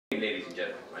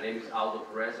gentlemen. My name is Aldo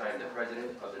Perez. I am the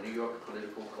president of the New York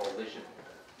Political Coalition.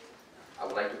 I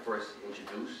would like to first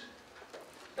introduce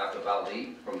Dr.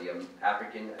 Valdi from the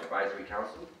African Advisory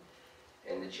Council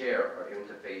and the chair of our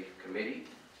Interfaith Committee.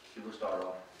 He will start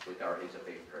off with our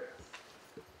interfaith prayer.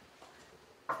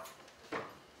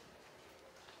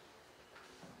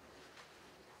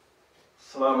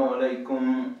 Assalamu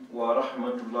alaikum wa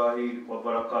rahmatullahi wa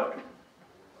barakatuh.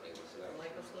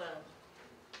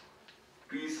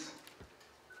 Peace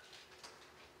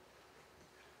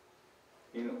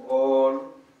in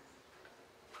all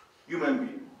human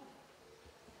beings.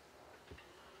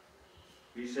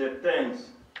 We say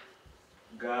thanks,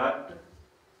 God,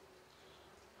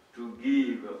 to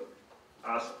give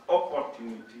us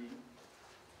opportunity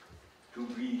to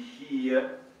be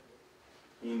here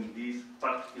in this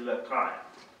particular time.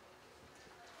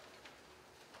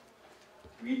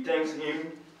 We thank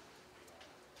Him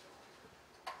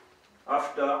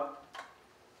after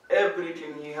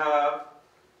everything He has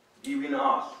given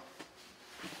us.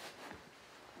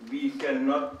 We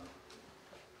cannot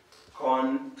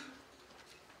count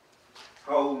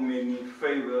how many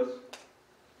favors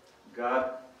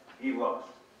God gives us.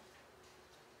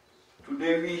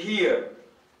 Today we here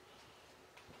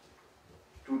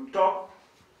to talk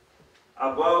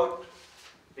about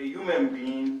a human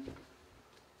being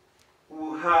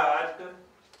who had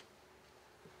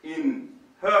in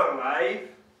her life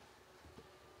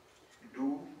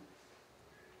do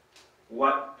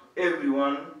what every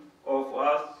one of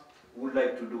us would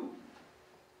like to do.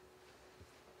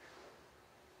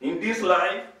 In this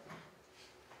life,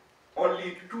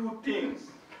 only two things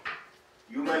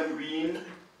human beings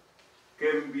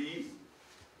can be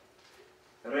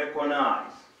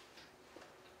recognized.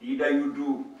 Either you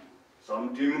do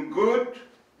something good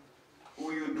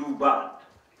or you do bad.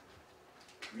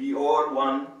 We all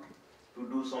want to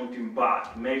do something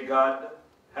bad. May God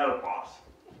help us.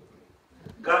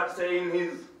 God says in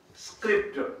His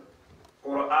scripture,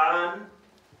 Quran,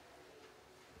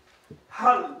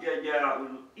 Hal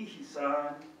jaza'ul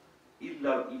ihsan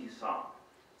illa al-ihsan.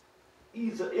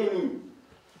 Is any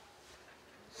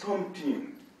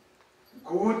something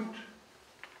good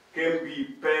can be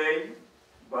paid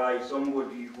by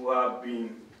somebody who have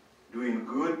been doing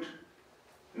good?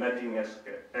 Nothing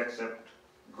except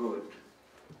good.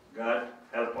 God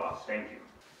help us. Thank you.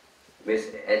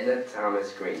 Miss Edna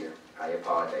Thomas Green. I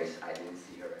apologize, I didn't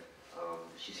see her.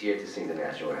 She's here to sing the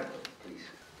national anthem, please.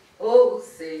 Oh,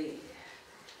 say,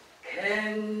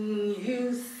 can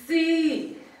you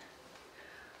see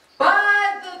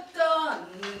by the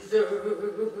dawn's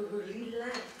early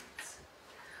light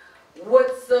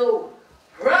what so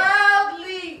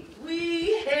proudly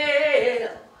we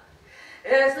hail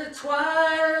as the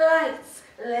twilight's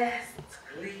last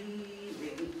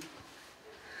gleaming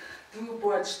through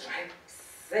broad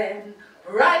stripes and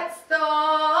bright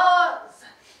stars,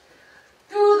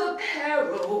 through the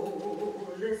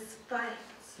perilous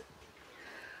fights,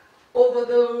 over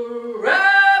the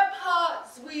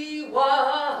ramparts we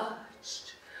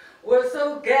watched were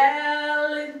so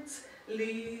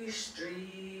gallantly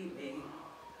streaming,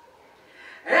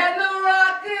 and the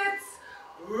rockets'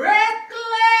 red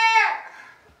glare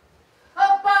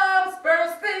of bombs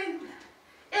bursting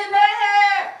in the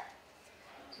air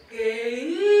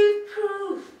gave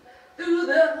proof through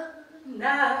the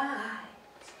night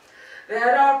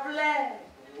that our flag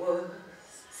was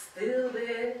still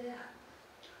there.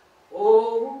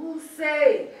 Oh,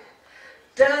 say,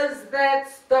 does that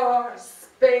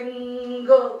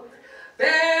star-spangled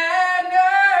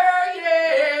banner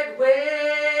yet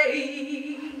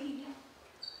wave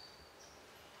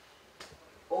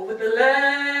over the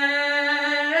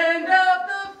land of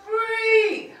the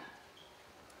free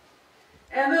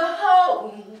and the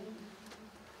home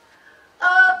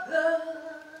of the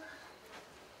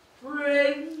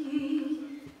brave?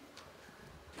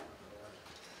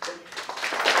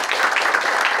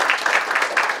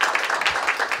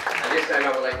 At this time, I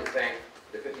would like to thank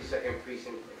the 52nd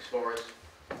Precinct Explorers,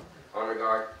 Honor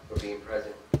Guard, for being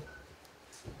present.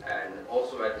 And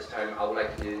also at this time, I would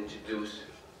like to introduce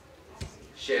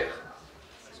Sheikh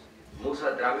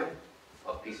Musa Drame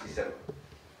of PC7.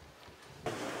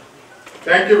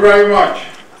 Thank you very much,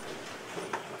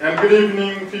 and good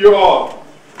evening to you all.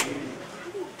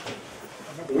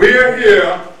 We're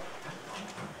here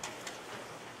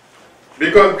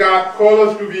because God called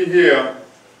us to be here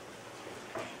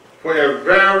for a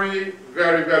very,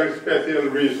 very, very special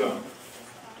reason.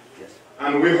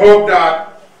 And we hope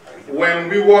that when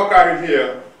we walk out of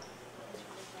here,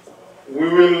 we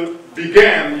will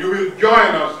begin, you will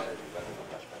join us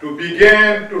to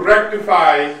begin to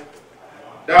rectify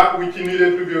that which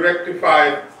needed to be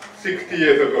rectified 60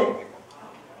 years ago.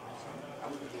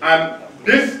 And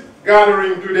this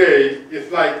gathering today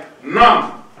is like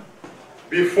none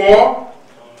before,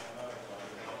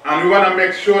 and we want to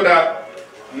make sure that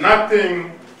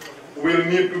nothing will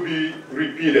need to be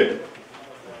repeated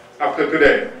after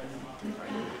today.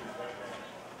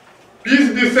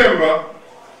 Peace December,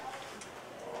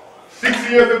 6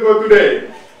 years ago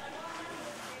today,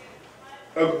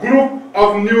 a group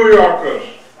of New Yorkers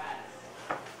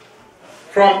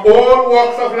from all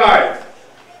walks of life,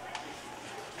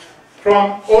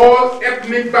 from all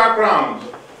ethnic backgrounds,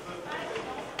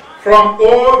 from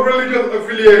all religious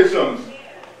affiliations,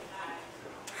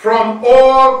 from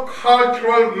all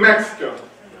cultural mixture,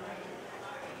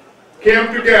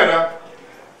 came together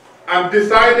and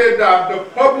decided that the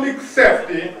public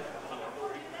safety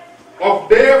of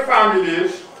their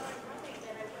families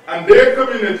and their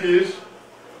communities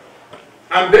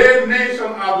and their nation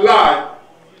at large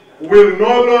will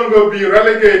no longer be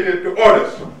relegated to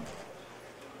others.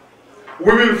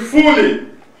 We will fully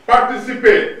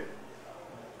participate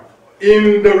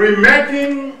in the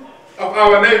remaking of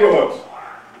our neighborhoods,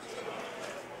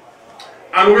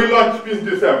 and we launch Peace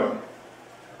December.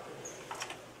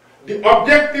 The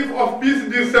objective of Peace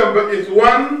December is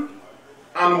one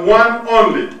and one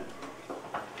only,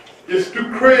 is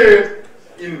to create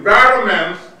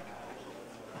environments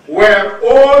where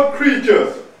all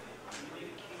creatures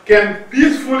can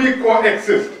peacefully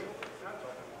coexist,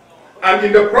 and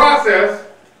in the process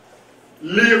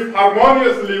live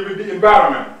harmoniously with the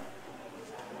environment.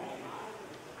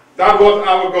 That was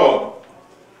our goal.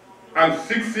 And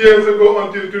 6 years ago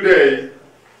until today,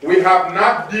 we have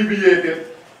not deviated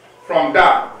from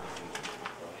that.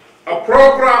 A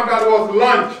program that was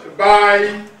launched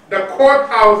by the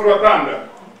Courthouse Rotunda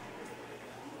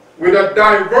with a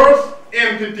diverse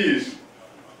entities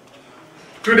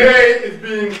today is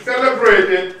being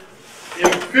celebrated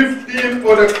in 15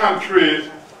 other countries,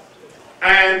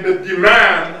 and the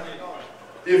demand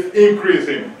is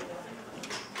increasing.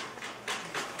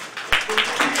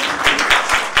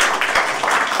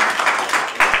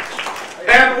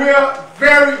 And we are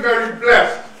very, very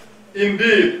blessed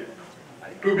indeed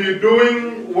to be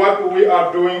doing what we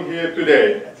are doing here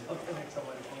today.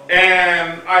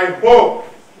 And I hope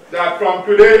that from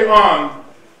today on,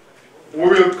 we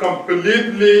will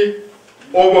completely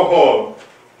overhaul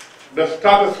the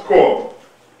status quo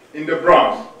in the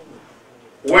Bronx,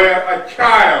 where a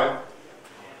child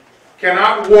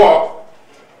cannot walk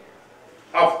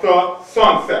after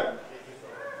sunset,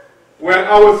 where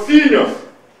our seniors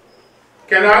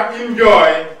cannot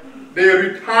enjoy their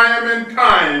retirement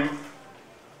time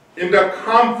in the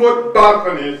comfort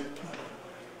balconies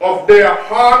of their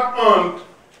hard-earned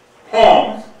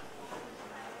homes,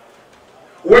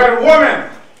 where women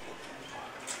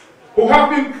who have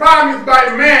been promised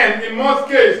by men in most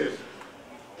cases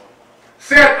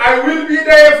said, I will be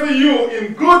there for you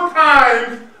in good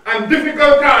times and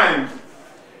difficult times.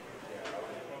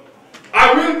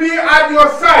 I will be at your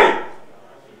side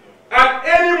at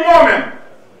any moment.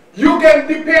 You can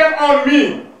depend on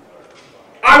me.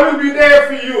 I will be there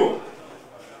for you.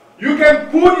 You can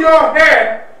put your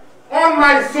head on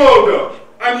my shoulder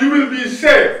and you will be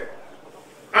safe.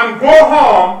 And go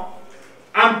home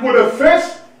and put a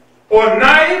fish or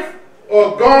knife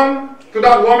or gun to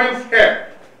that woman's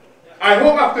head. I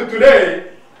hope after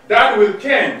today that will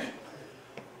change.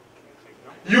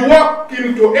 You walk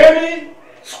into any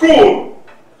school,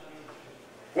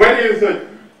 whether it's a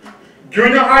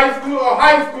junior high school or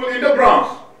high school in the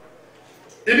Bronx,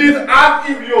 it is as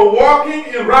if you're walking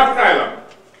in Rhode Island.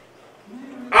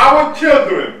 Our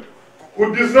children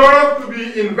who deserve to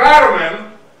be environment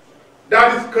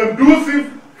that is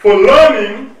conducive for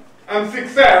learning and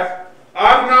success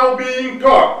are now being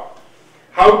taught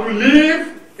how to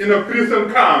live in a prison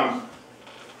camp.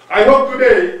 I hope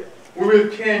today we will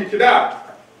change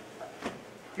that.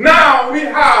 Now we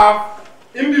have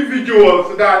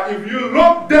individuals that if you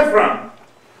look different,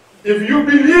 if you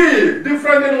believe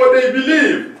different than what they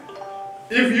believe,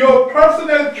 if your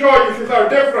personal choices are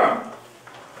different,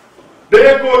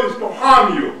 their goal is to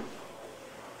harm you.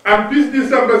 And Peace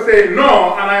December say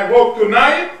no, and I hope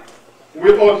tonight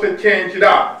we'll also change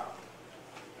that.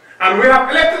 And we have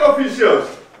elected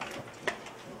officials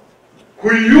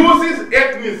who uses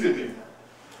ethnicity,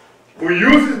 who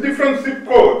uses different zip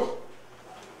codes,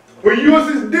 who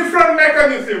uses different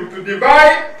mechanisms to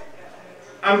divide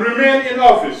and remain in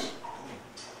office,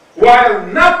 while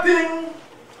nothing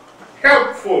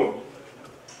helpful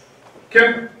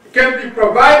can be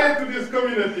provided to these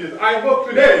communities. I hope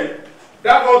today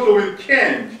that also will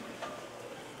change.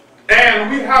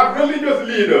 And we have religious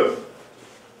leaders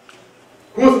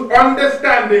whose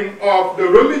understanding of the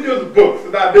religious books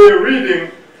that they're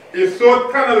reading is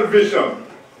so tunnel vision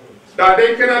that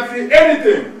they cannot see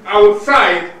anything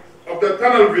outside of the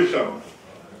tunnel vision.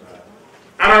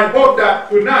 And I hope that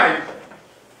tonight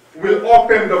will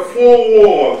open the four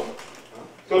walls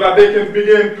so that they can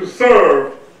begin to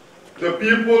serve the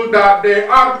people that they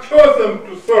are chosen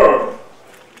to serve.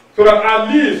 So that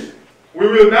at least we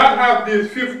will not have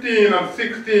these 15 and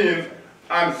 16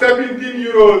 and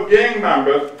 17-year-old gang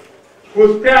members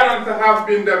whose parents have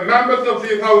been the members of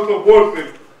this house of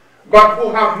worship, but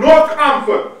who have no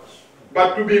comfort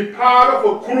but to be part of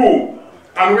a crew.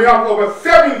 And we have over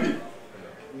 70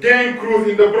 gang crews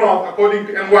in the Bronx, according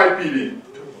to NYPD.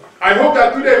 I hope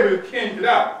that today will change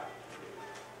that.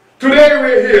 Today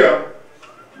we're here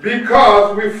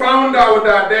because we found out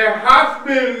that there has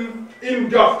been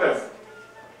injustice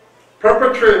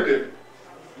perpetrated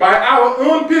by our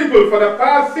own people for the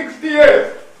past 60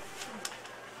 years.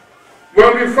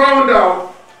 When we found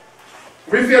out,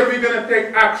 we said we're going to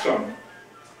take action.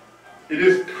 It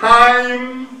is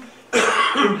time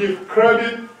to give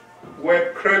credit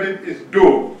where credit is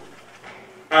due.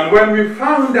 And when we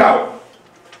found out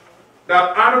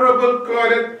that Honorable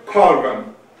Claudette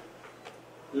Colvin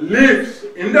lives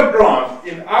in the Bronx,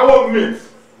 in our midst,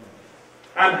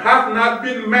 and has not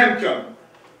been mentioned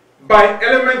by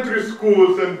elementary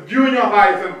schools and junior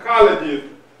highs and colleges,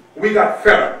 we got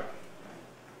fed up.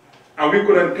 And we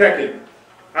couldn't take it.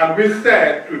 And we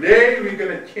said, today we're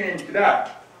going to change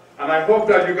that. And I hope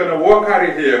that you're going to walk out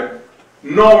of here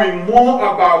knowing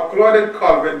more about Claudette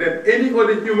Colvin than any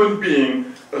other human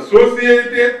being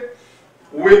associated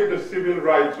with the civil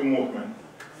rights movement.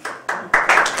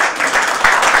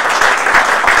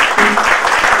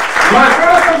 My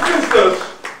brothers and sisters,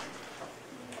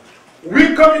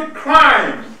 we commit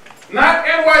crimes, not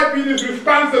NYPD's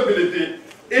responsibility.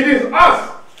 It is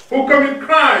us who commit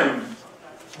crimes,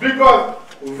 because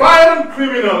violent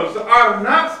criminals are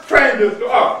not strangers to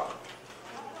us.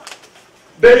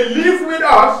 They live with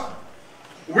us,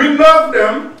 we love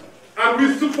them, and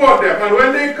we support them. And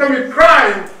when they commit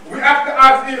crime, we act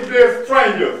as if they're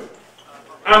strangers.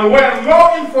 And when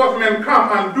law enforcement come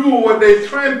and do what they're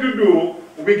trying to do,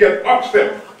 we get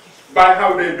upset by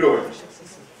how they do it.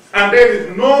 And there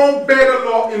is no better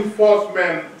law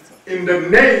enforcement in the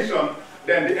nation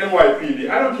than the NYPD.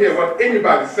 I don't care what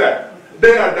anybody said.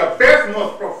 They are the best,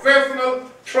 most professional,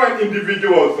 trained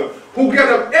individuals who get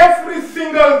up every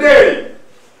single day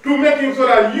to making sure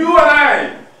that you and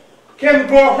I can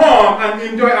go home and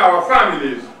enjoy our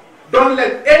families. Don't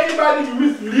let anybody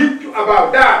mislead you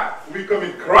about that. We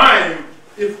commit crime.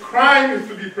 If crime is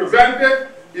to be prevented,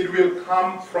 it will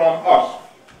come from us.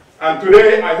 And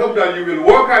today, I hope that you will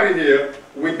walk out of here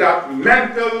with that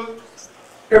mental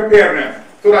preparedness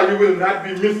so that you will not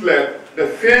be misled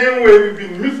the same way we've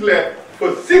been misled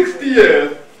for 60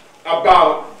 years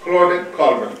about Claudette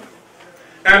Colvin.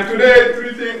 And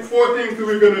today, four things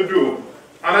we're going to do.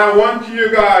 And I want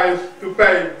you guys to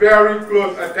pay very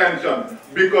close attention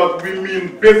because we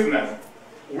mean business.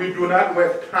 We do not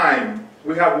waste time.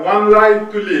 We have one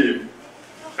life to live.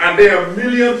 And there are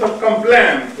millions of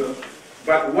complaints.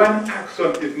 But one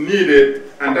action is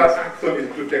needed, and that action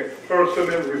is to take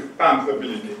personal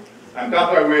responsibility. And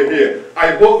that's why we're here.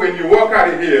 I hope when you walk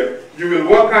out of here, you will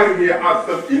walk out of here as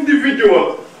an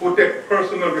individual who take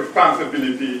personal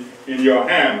responsibility in your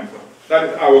hands. That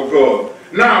is our goal.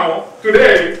 Now,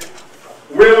 today,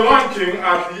 we're launching,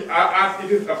 as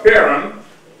it is apparent,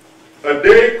 a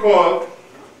day called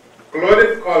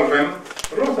Claudette Colvin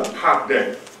Rosa Parks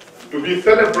Day, to be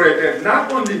celebrated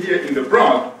not only here in the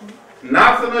Bronx,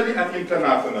 nationally and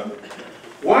internationally.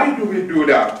 Why do we do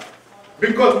that?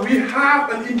 Because we have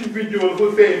an individual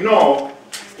who say no,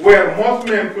 where most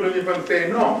men couldn't even say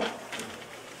no.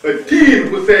 A teen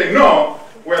who say no,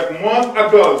 where most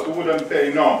adults wouldn't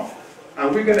say no.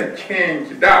 And we're going to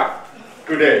change that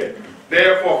today.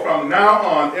 Therefore, from now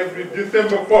on, every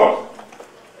December 1st,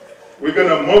 we're going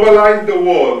to mobilize the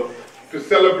world to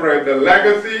celebrate the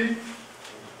legacy,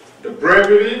 the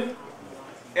bravery,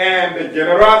 and the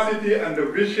generosity and the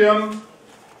vision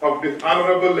of this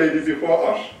honorable lady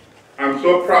before us. I'm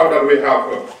so proud that we have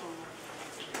her.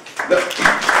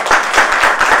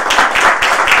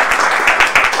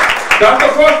 That's the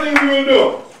first thing we will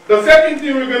do. The second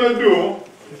thing we're going to do,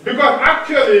 because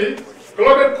actually,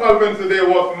 Claudette Colvin today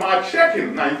was March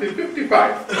 2nd,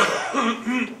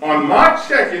 1955. On March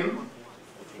 2nd,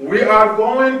 we are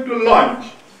going to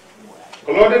launch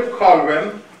Claudette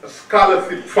Colvin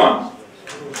Scholarship Fund.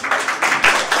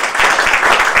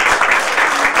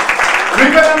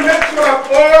 We're going to make sure that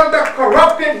all the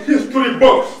corrupted history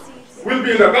books will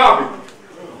be in the garbage.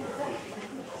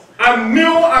 a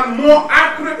new and more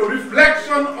accurate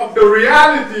reflection of the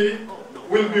reality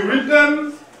will be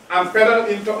written and peddled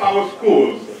into our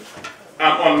schools.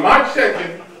 And on March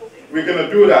 2nd, we're going to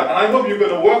do that. And I hope you're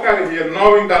going to work out here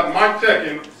knowing that March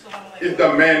 2nd is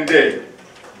the main day.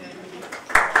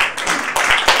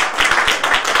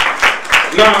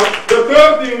 Now, the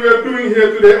third thing we're doing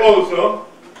here today also,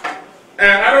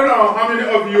 and I don't know how many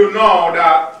of you know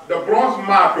that the bronze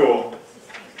motto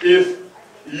is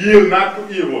yield not to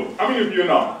evil. How many of you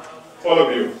know? All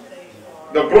of you.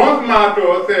 The bronze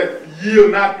motto says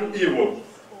yield not to evil.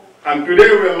 And today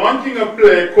we're launching a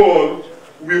play called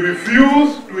We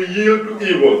Refuse to Yield to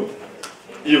Evil.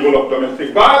 Evil of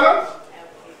domestic violence,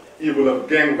 evil of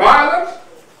gang violence,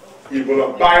 evil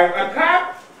of violent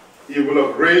attack, evil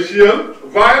of racial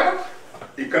violence,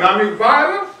 economic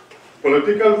violence,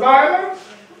 political violence,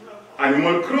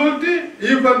 animal cruelty,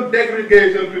 even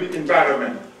degradation to the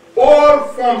environment. All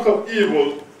forms of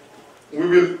evil, we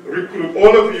will recruit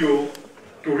all of you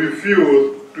to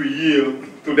refuse to yield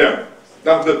to them.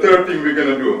 That's the third thing we're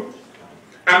going to do.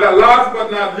 And the last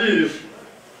but not least,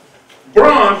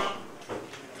 brunch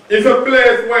is a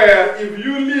place where if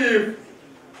you live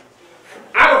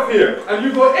out of here and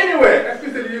you go anywhere,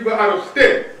 especially you go out of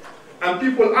state, and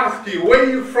people ask you, where are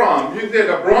you from? You say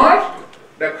the brunch,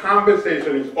 the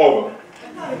conversation is over.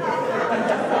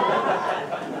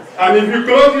 And if you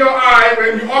close your eye,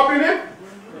 when you open it,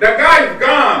 the guy is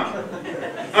gone.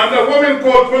 And the woman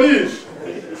called police.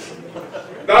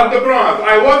 That's the Bronx.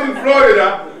 I was in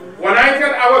Florida. When I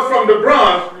said I was from the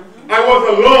Bronx, I was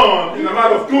alone in a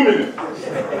matter of 2 minutes.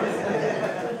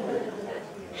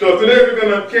 So today we're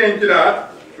going to change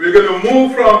that. We're going to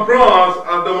move from Bronx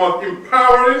as the most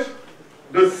impoverished,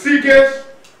 the sickest,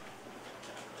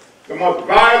 the most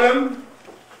violent,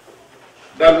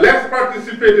 the less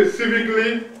participated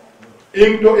civically,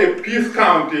 into a peace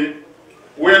county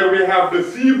where we have the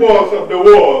seaboards of the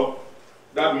world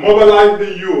that mobilize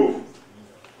the youth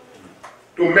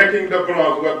to making the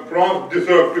Bronx what Bronx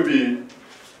deserves to be,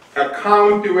 a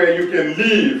county where you can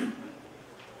live,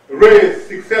 raise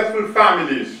successful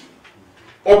families,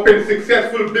 open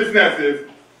successful businesses,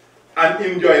 and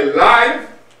enjoy life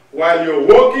while you're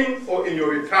working or in your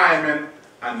retirement,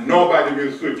 and nobody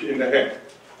will switch in the head.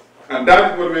 And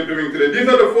that is what we're doing today. These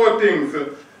are the 4 things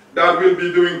that we'll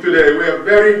be doing today. We are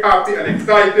very happy and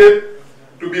excited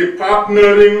to be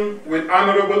partnering with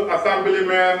Honorable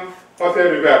Assemblyman Jose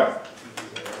Rivera.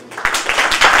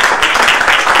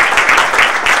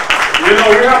 You know,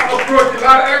 we have approached a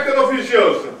lot of elected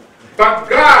officials, but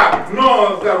God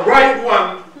knows the right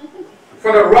one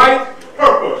for the right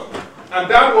purpose, and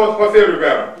that was Jose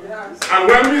Rivera. Yes. And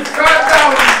when we sat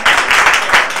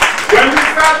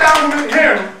down with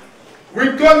him, we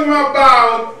told him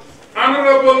about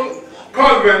Honorable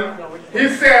Colvin. He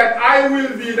said, I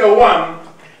will be the one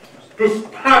to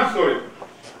sponsor it.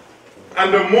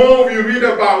 And the more we read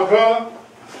about her,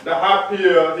 the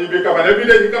happier he becomes. And every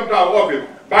day he comes to our office.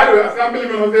 By the way,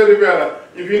 Assemblyman Jose Rivera,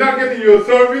 if you're not getting your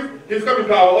service, he's coming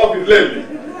to our office lately.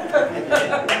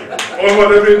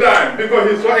 Almost every time,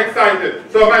 because he's so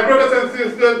excited. So my brothers and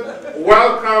sisters,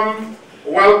 welcome,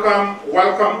 welcome,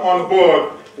 welcome on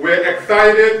board. We're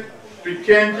excited to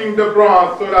changing the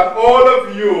Bronx so that all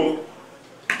of you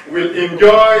will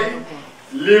enjoy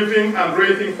living and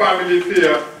raising families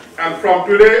here. And from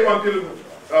today until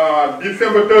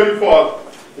December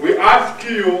 31st, we ask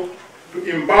you to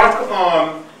embark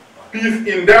on peace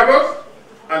endeavors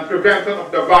and prevention of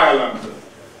the violence.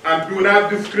 And do not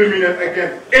discriminate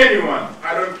against anyone.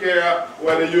 I don't care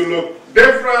whether you look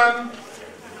different,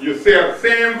 you share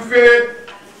same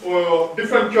faith, or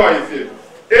different choices.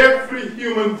 Every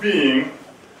human being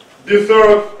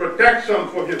deserves protection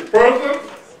for his person,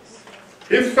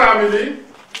 his family,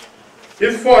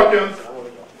 his fortunes,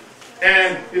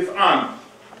 and his honor.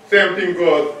 Same thing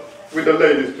goes with the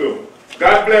ladies too.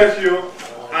 God bless you,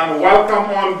 and welcome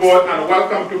on board, and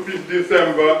welcome to Peace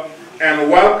December,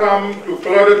 and welcome to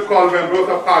Claudette Colvin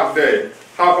Rosa Parks Day.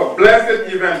 Have a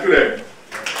blessed event today.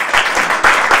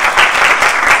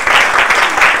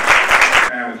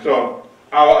 And so,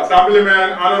 our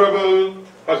Assemblyman, Honorable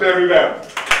Jose Rivera.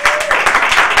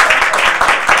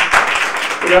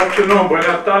 Good afternoon,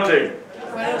 buenas tardes.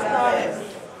 Buenas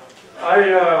tardes.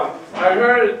 I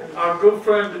heard our good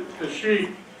friend the Sheikh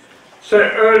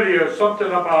say earlier something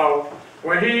about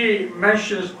when he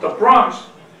mentions the Bronx,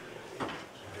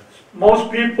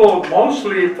 most people,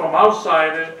 mostly from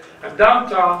outside and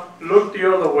downtown, look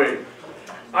the other way.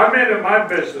 I made it my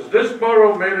business. This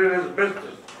borough made it his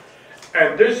business.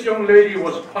 And this young lady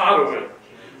was part of it.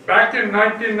 Back in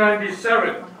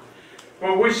 1997,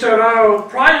 when we set out,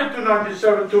 prior to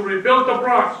 97, to rebuild the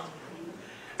Bronx.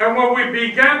 And when we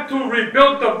began to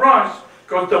rebuild the Bronx,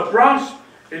 because the Bronx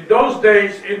in those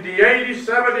days, in the 80s,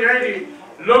 70, 80,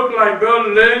 looked like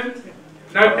Berlin,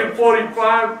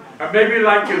 1945, and maybe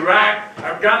like Iraq,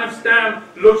 Afghanistan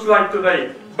looks like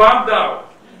today. Bombed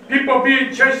out. People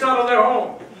being chased out of their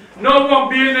home. No one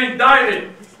being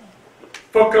indicted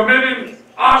for committing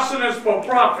arsonists for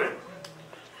profit.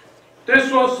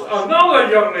 This was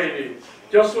another young lady,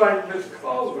 just like Miss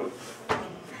Colvin.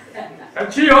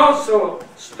 And she also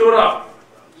stood up.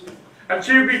 And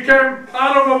she became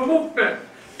part of a movement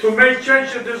to make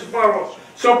change in this borough.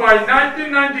 So by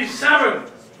 1997,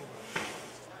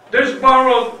 this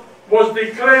borough was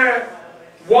declared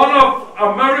one of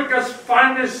America's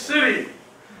finest cities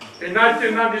in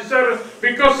 1997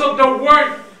 because of the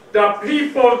work that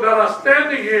people that are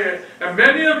standing here, and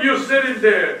many of you sitting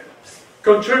there,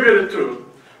 contributed to.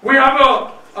 We have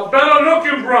a better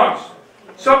looking Bronx,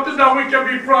 something that we can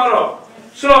be proud of.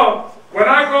 So when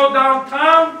I go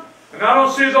downtown and I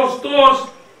don't see those stores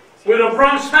with a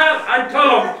Bronx hat, I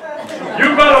tell them,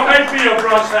 you better make me a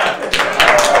Bronx hat.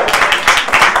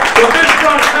 So this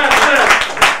Bronx hat says,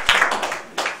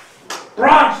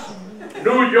 Bronx,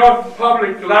 New York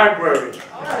Public Library.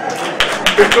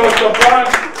 Because the Bronx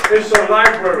is a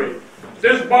library.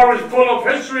 This borough is full of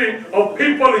history of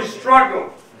people in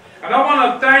struggle. And I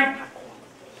want to thank,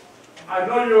 I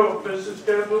know you're Mrs.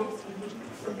 Campbell,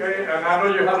 okay, and I know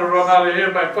you had to run out of here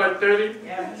by 5:30.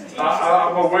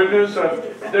 I'm a witness, and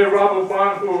then Robert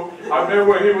Bond, who I met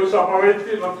when he was about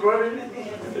 18 or 20,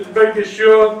 is making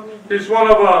sure he's one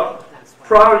of our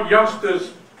proud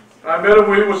youngsters. I met him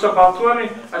when he was about 20.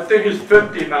 I think he's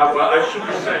 50 now, but I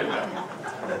shouldn't be saying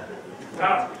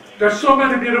that. There's so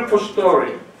many beautiful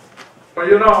stories. But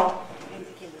you know,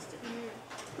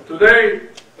 today,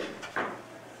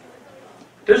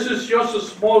 this is just a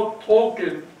small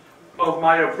token of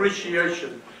my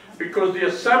appreciation because the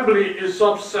assembly is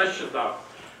obsession now.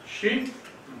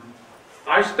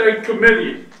 I stay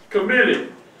committed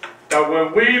that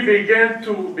when we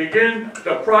begin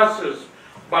the process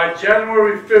by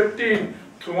January 15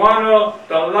 to honor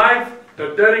the life,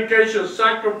 the dedication,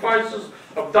 sacrifices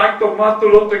of Dr.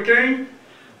 Martin Luther King,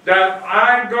 that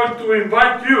I'm going to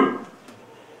invite you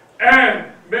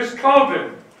and Ms.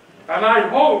 Colvin, and I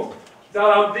hope that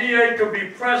our DA can be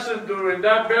present during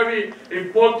that very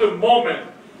important moment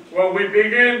when we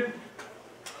begin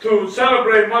to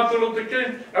celebrate Martin Luther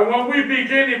King, and when we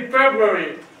begin in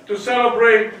February to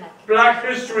celebrate Black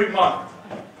History Month.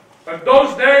 And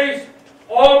those days,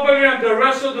 Albany and the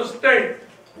rest of the state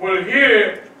will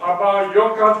hear about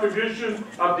your contribution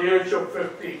at the age of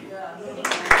 15.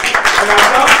 And at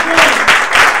that point,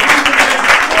 we will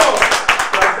ensure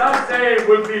that day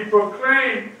will be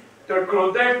proclaimed the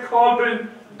Claudette Colvin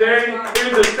Day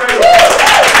in the state.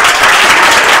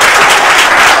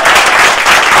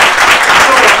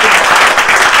 So,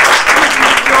 this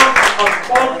is just a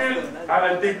token and a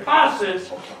deposit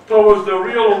towards the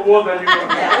real award that you're going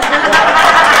to get.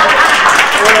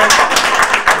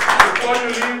 Before you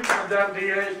leave,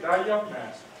 that young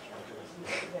man,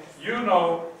 you know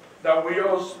that we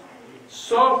owe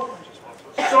so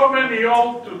many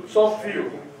old to so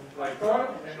few. Like her,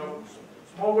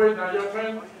 small way, that young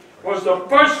man was the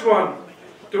first one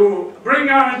to bring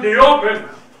out in the open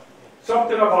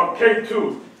something about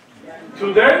K2.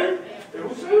 Today, it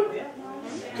was him.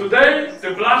 Today,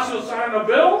 de Blasio signed a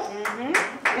bill. Today,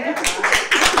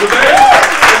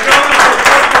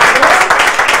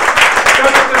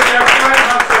 the governor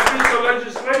has a piece of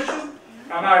legislation,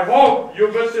 and I hope you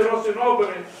visit us in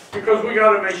Albany because we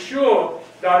got to make sure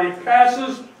that it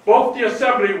passes both the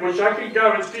Assembly, which I can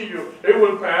guarantee you it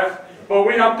will pass, but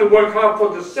we have to work hard for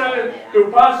the Senate to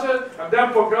pass it, and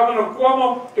then for Governor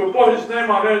Cuomo to put his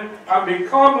name on it and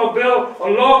become a bill, a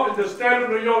law in the state of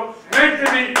New York,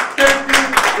 making it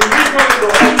illegal in the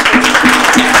whole state.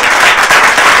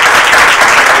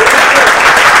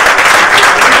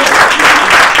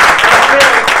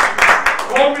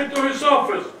 Called me to his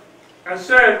office and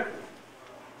said,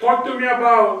 talk to me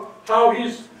about how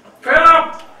he's fed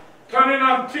up turning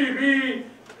on TV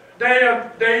day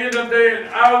in and day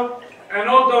out, and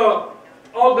all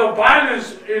the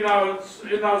violence in our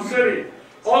city,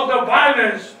 all the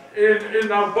violence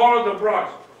in our borough of the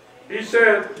Bronx. He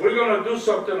said, we're going to do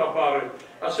something about it.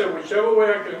 I said, whichever way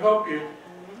I can help you,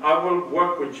 I will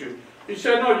work with you. He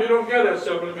said, no, you don't get it,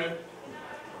 Assemblyman.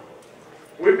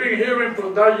 We've been hearing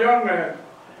from that young man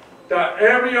that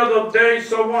every other day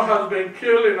someone has been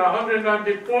killed in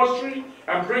 194th Street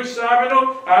and Briggs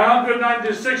Avenue and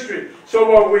 196th Street. So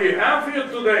what we have here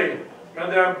today,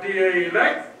 Madam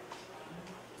DA-elect,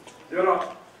 you know,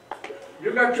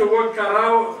 you got your work cut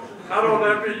out. I don't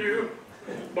envy you.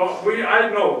 But I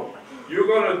know you're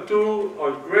going to do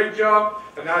a great job,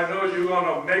 and I know you're going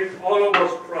to make all of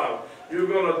us proud. You're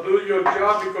going to do your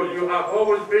job because you have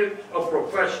always been a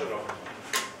professional.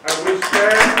 And we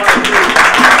stand by you.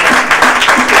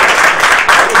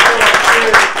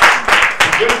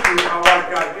 With you how I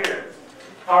got here.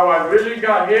 How I really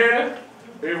got here,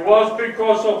 it was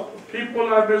because of people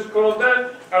like Miss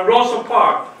Claudette and Rosa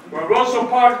Parks. When Rosa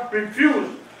Parks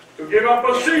refused to give up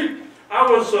a seat, I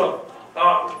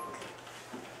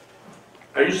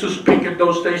used to speak in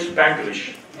those days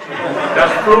Spanglish.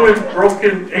 That's fluent,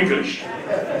 broken English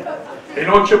in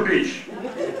Ocho Beach.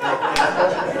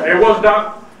 It was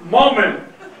that moment,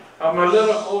 I'm a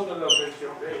little older than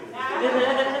your baby.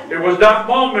 It was that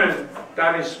moment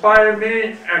that inspired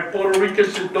me and Puerto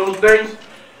Ricans in those days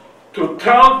to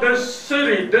tell this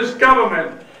city, this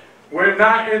government, we're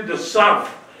not in the South.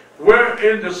 We're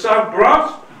in the South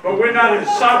Bronx, but we're not in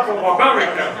South of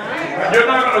America. And you're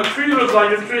not going to treat us like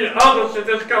you treat others in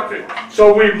this country.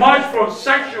 So we marched from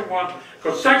Section 1,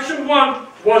 because Section 1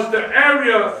 was the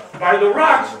area by the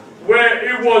rocks where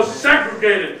it was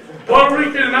segregated. Puerto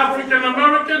Rican and African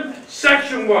American,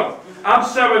 Section 1. I'm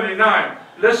 79.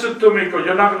 Listen to me, because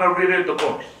you're not going to read it in the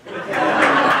books.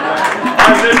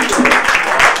 I listen.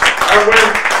 And when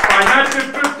by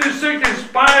 1956,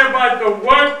 inspired by the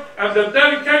work and the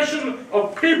dedication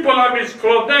of people like Miss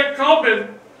Claudette Colvin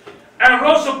and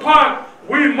Rosa Parks,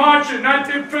 we marched in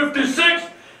 1956.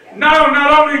 Now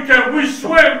not only can we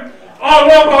swim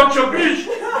all over Ocho Beach,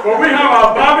 but we have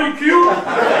our barbecue, our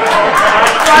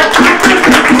fried chicken,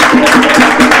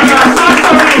 and our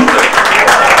salsa music.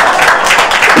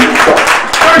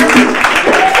 Thank you.